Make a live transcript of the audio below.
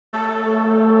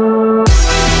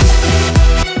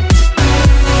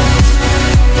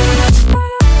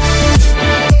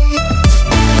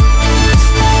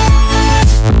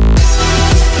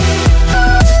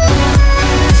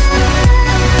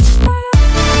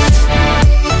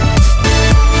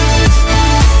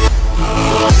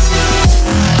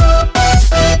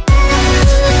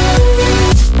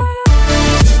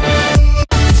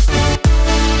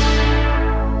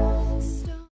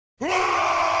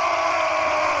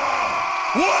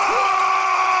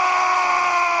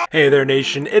Hey there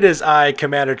nation, it is I,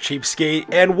 Commander Cheapskate,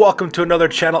 and welcome to another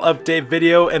channel update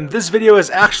video. And this video is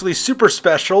actually super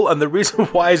special, and the reason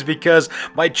why is because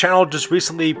my channel just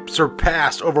recently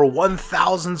surpassed over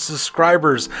 1,000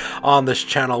 subscribers on this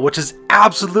channel, which is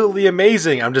absolutely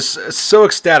amazing. I'm just so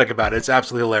ecstatic about it. It's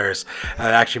absolutely hilarious. I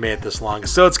actually made it this long.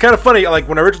 So it's kind of funny, like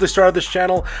when I originally started this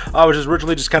channel, I was just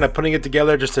originally just kind of putting it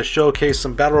together just to showcase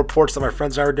some battle reports that my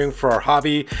friends and I were doing for our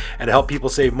hobby and to help people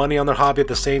save money on their hobby at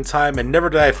the same time. And never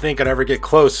did I think I'd ever get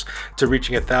close to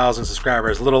reaching 1,000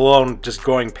 subscribers, let alone just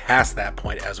going past that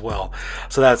point as well.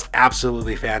 So that's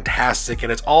absolutely fantastic,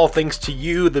 and it's all thanks to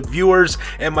you, the viewers,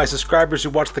 and my subscribers who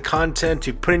watch the content,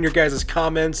 who put in your guys'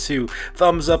 comments, who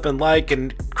thumbs up and like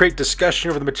and create discussion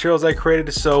over the materials I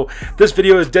created. So this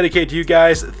video is dedicated to you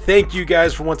guys. Thank you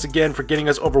guys for once again for getting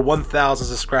us over 1,000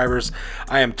 subscribers.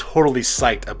 I am totally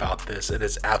psyched about this. It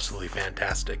is absolutely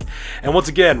fantastic. And once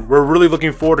again, we're really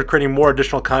looking forward to creating more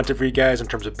additional content for you guys in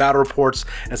terms of battle reports,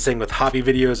 and same with hobby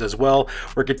videos as well.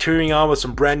 We're continuing on with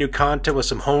some brand new content with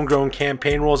some homegrown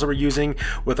campaign rules that we're using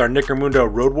with our Necromunda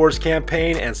Road Wars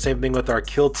campaign, and same thing with our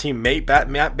Kill Team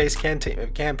map-based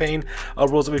campaign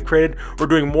rules that we've created. We're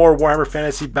doing more Warhammer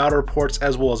Fantasy battle reports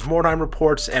as well as Mordheim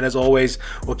reports, and as always,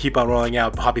 we'll keep on rolling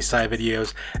out hobby side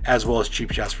videos as well as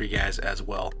cheap shots for you guys as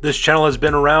well. This channel has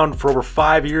been around for over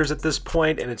 5 years at this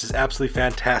point, and it's just absolutely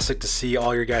fantastic to see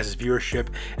all your guys' viewership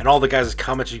and all the guys'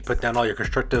 comments you put down, all your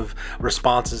constructive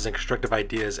responses and constructive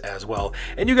ideas as well.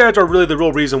 And you guys are really the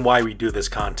real reason why we do this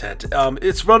content.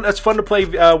 It's fun to play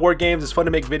war games, it's fun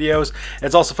to make videos,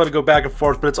 it's also fun to go back and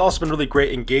forth, but it's also been really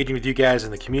great engaging with you guys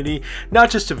in the community, not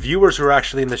just to viewers who are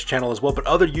actually in this channel as well, but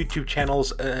other YouTube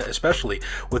channels, especially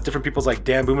with different people like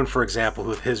Dan Booman, for example, who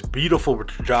with his beautiful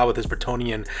job with his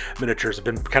Bretonian miniatures. I've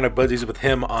been kind of buddies with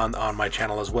him on my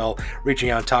channel as well, reaching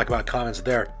out and talking about comments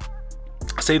there.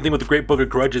 Same thing with the Great Book of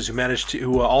Grudges,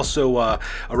 who also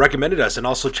recommended us and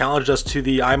also challenged us to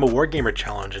the I'm a Wargamer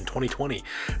challenge in 2020.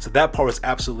 So that part was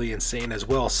absolutely insane as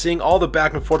well. Seeing all the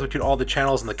back and forth between all the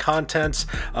channels and the contents,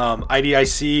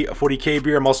 IDIC, 40K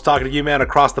Beer, I'm also talking to you, man,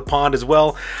 across the pond as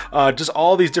well. Just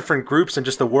all these different groups and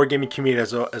just the wargaming community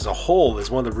as a whole is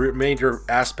one of the major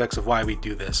aspects of why we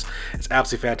do this. It's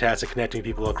absolutely fantastic connecting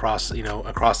people across,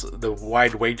 across the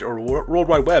World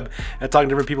Wide Web and talking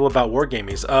to different people about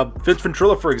wargaming. Vince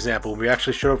Ventrilla, for example, we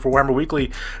actually showed up for Warhammer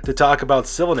Weekly to talk about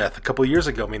Sylvaneth a couple years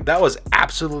ago. I mean, that was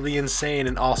absolutely insane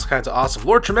and all kinds of awesome.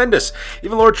 Lord Tremendous,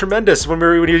 even Lord Tremendous, when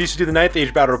he used to do the 9th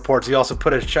Age battle reports, he also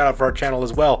put a shout out for our channel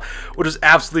as well, which is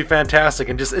absolutely fantastic.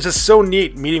 And it's just so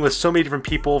neat meeting with so many different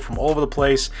people from all over the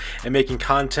place and making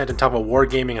content and talking about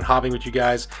wargaming and hobbying with you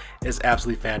guys is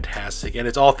absolutely fantastic, and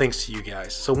it's all thanks to you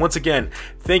guys. So once again,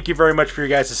 thank you very much for your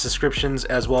guys' subscriptions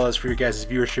as well as for your guys'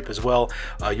 viewership as well.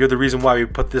 You're the reason why we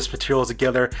put this material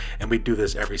together, and we do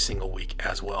this every single week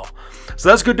as well. So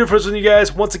that's good difference with you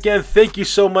guys. Once again, thank you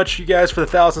so much, you guys, for the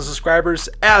 1,000 subscribers.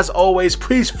 As always,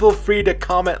 please feel free to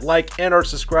comment, like, and or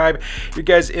subscribe. Your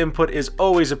guys' input is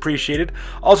always appreciated.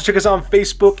 Also check us out on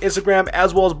Facebook, Instagram,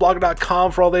 as well as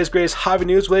blogger.com for all the latest greatest hobby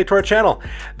news related to our channel.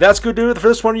 That's good to do it for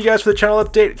this one, you guys, for the channel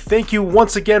update. Thank you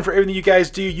once again for everything you guys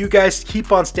do. You guys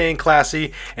keep on staying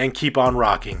classy and keep on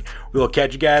rocking. We will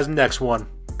catch you guys in the next one.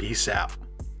 Peace out.